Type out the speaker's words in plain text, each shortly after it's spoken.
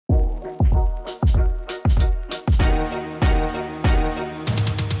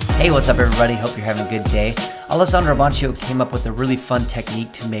Hey, what's up everybody? Hope you're having a good day. Alessandro Bancio came up with a really fun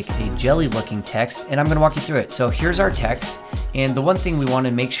technique to make a jelly looking text, and I'm going to walk you through it. So here's our text, and the one thing we want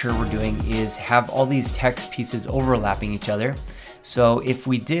to make sure we're doing is have all these text pieces overlapping each other. So if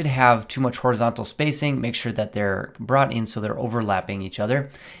we did have too much horizontal spacing, make sure that they're brought in so they're overlapping each other.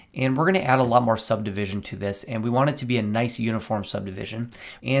 And we're going to add a lot more subdivision to this, and we want it to be a nice uniform subdivision.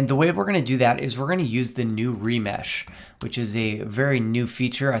 And the way we're going to do that is we're going to use the new remesh, which is a very new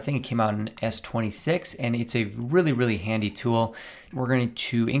feature. I think it came out in S26, and it's a really handy tool. We're going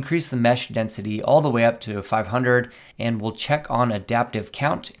to increase the mesh density all the way up to 500, and we'll check on adaptive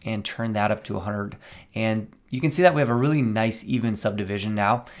count and turn that up to 100. And you can see that we have a really nice even subdivision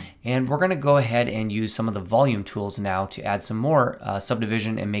now, and we're going to go ahead and use some of the volume tools now to add some more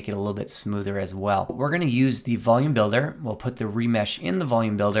subdivision and make it a little bit smoother as well. We're going to use the volume builder. We'll put the remesh in the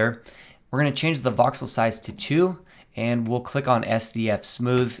volume builder. We're going to change the voxel size to 2, and we'll click on SDF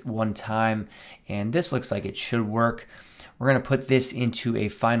smooth one time, and this looks like it should work. We're going to put this into a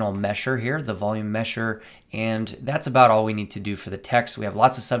final mesher here, the volume mesher, and that's about all we need to do for the text. We have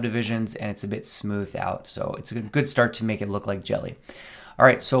lots of subdivisions and it's a bit smoothed out, so it's a good start to make it look like jelly. All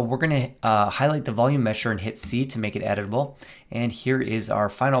right, so we're going to highlight the volume mesher and hit C to make it editable, and here is our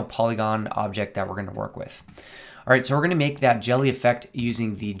final polygon object that we're going to work with. All right, so we're going to make that jelly effect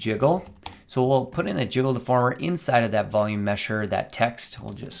using the jiggle. So we'll put in a jiggle deformer inside of that volume mesher, that text.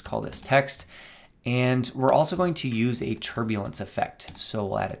 We'll just call this text. And we're also going to use a turbulence effect. So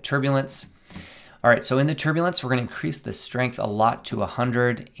we'll add a turbulence. All right, so in the turbulence, we're going to increase the strength a lot to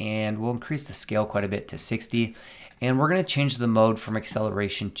 100, and we'll increase the scale quite a bit to 60. And we're going to change the mode from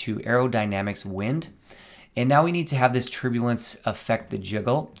acceleration to aerodynamics wind. And now we need to have this turbulence affect the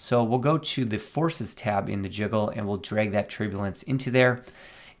jiggle. So we'll go to the forces tab in the jiggle, and we'll drag that turbulence into there.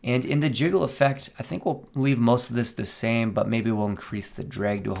 And in the jiggle effect, I think we'll leave most of this the same, but maybe we'll increase the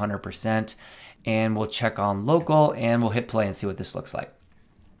drag to 100%. And we'll check on local, and we'll hit play and see what this looks like.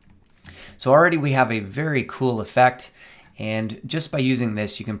 So already we have a very cool effect, and just by using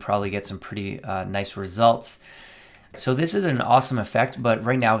this you can probably get some pretty nice results. So this is an awesome effect, but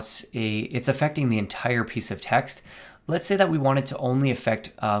right now it's affecting the entire piece of text. Let's say that we wanted to only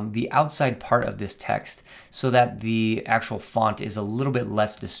affect the outside part of this text so that the actual font is a little bit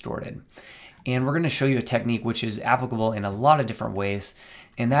less distorted. And we're going to show you a technique which is applicable in a lot of different ways,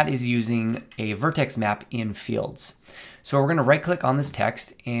 and that is using a vertex map in fields. So we're going to right click on this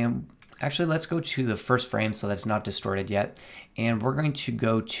text, and actually let's go to the first frame so that's not distorted yet, and we're going to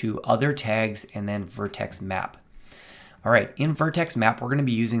go to other tags and then vertex map. All right, in vertex map we're going to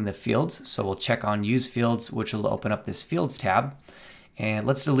be using the fields, so we'll check on use fields, which will open up this fields tab. And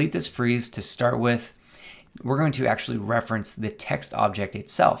let's delete this freeze to start with. We're going to actually reference the text object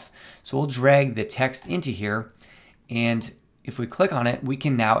itself. So we'll drag the text into here, and if we click on it, we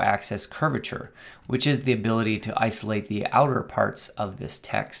can now access curvature, which is the ability to isolate the outer parts of this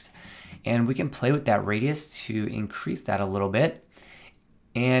text. And we can play with that radius to increase that a little bit.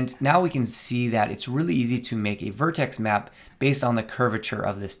 And now we can see that it's really easy to make a vertex map based on the curvature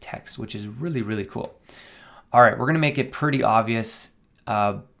of this text, which is really cool. All right, we're going to make it pretty obvious.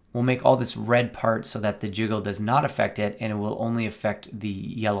 We'll make all this red part so that the jiggle does not affect it, and it will only affect the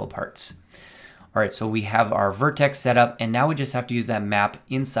yellow parts. All right, so we have our vertex set up, and now we just have to use that map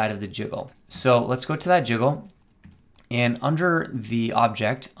inside of the jiggle. So let's go to that jiggle, and under the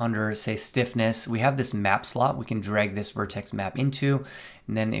object, under say stiffness, we have this map slot. We can drag this vertex map into,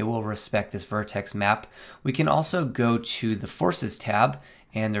 and then it will respect this vertex map. We can also go to the forces tab,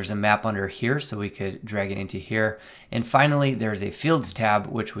 and there's a map under here, so we could drag it into here. And finally, there's a fields tab,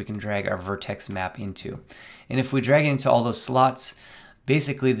 which we can drag our vertex map into. And if we drag it into all those slots,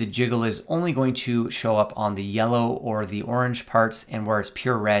 basically the jiggle is only going to show up on the yellow or the orange parts, and where it's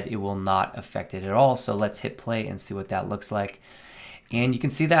pure red, it will not affect it at all. So let's hit play and see what that looks like. And you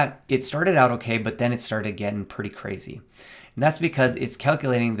can see that it started out okay, but then it started getting pretty crazy. And that's because it's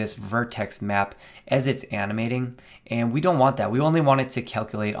calculating this vertex map as it's animating, and we don't want that. We only want it to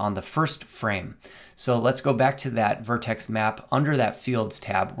calculate on the first frame. So let's go back to that vertex map. Under that fields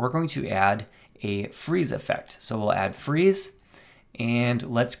tab, we're going to add a freeze effect. So we'll add freeze, and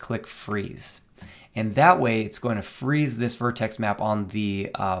let's click freeze. And that way it's going to freeze this vertex map on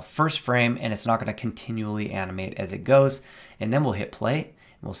the first frame, and it's not going to continually animate as it goes. And then we'll hit play,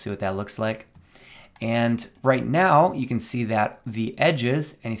 and we'll see what that looks like. And right now you can see that the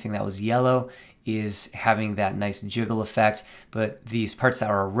edges, anything that was yellow, is having that nice jiggle effect, but these parts that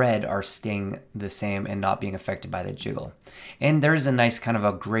are red are staying the same and not being affected by the jiggle. And there's a nice kind of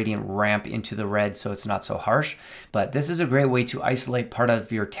a gradient ramp into the red, so it's not so harsh. But this is a great way to isolate part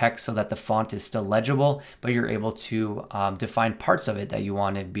of your text so that the font is still legible, but you're able to define parts of it that you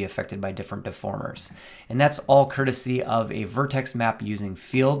want to be affected by different deformers. And that's all courtesy of a vertex map using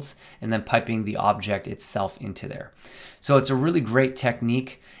fields and then piping the object itself into there. So it's a really great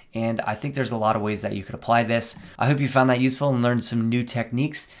technique, and I think there's a lot of ways that you could apply this. I hope you found that useful and learned some new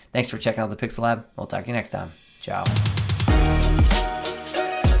techniques. Thanks for checking out the Pixel Lab. We'll talk to you next time. Ciao.